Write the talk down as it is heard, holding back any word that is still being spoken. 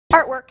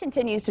Artwork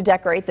continues to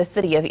decorate the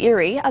city of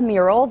Erie. A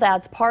mural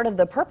that's part of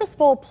the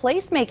Purposeful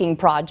Placemaking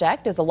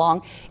Project is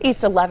along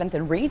East 11th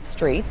and Reed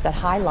Streets that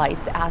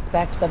highlights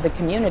aspects of the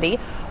community.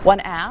 When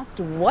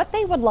asked what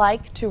they would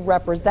like to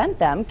represent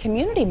them,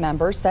 community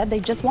members said they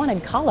just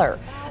wanted color.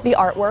 The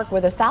artwork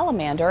with a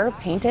salamander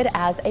painted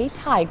as a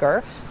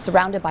tiger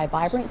surrounded by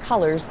vibrant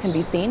colors can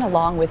be seen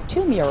along with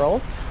two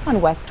murals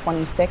on West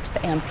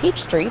 26th and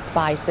Peach Streets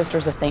by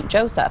Sisters of St.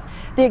 Joseph.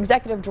 The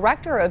executive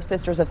director of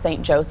Sisters of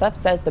St. Joseph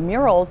says the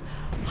murals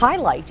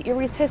highlight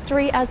Erie's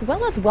history as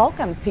well as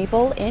welcomes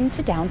people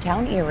into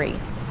downtown Erie.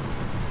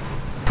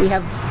 We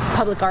have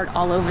public art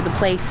all over the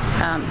place,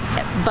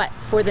 but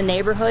for the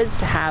neighborhoods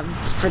to have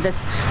for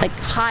this like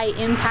high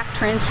impact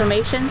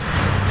transformation,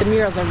 the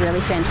murals are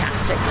really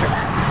fantastic for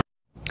that.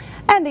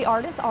 And the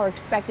artists are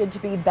expected to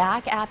be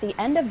back at the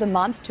end of the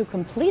month to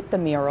complete the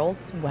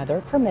murals, weather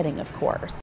permitting, of course.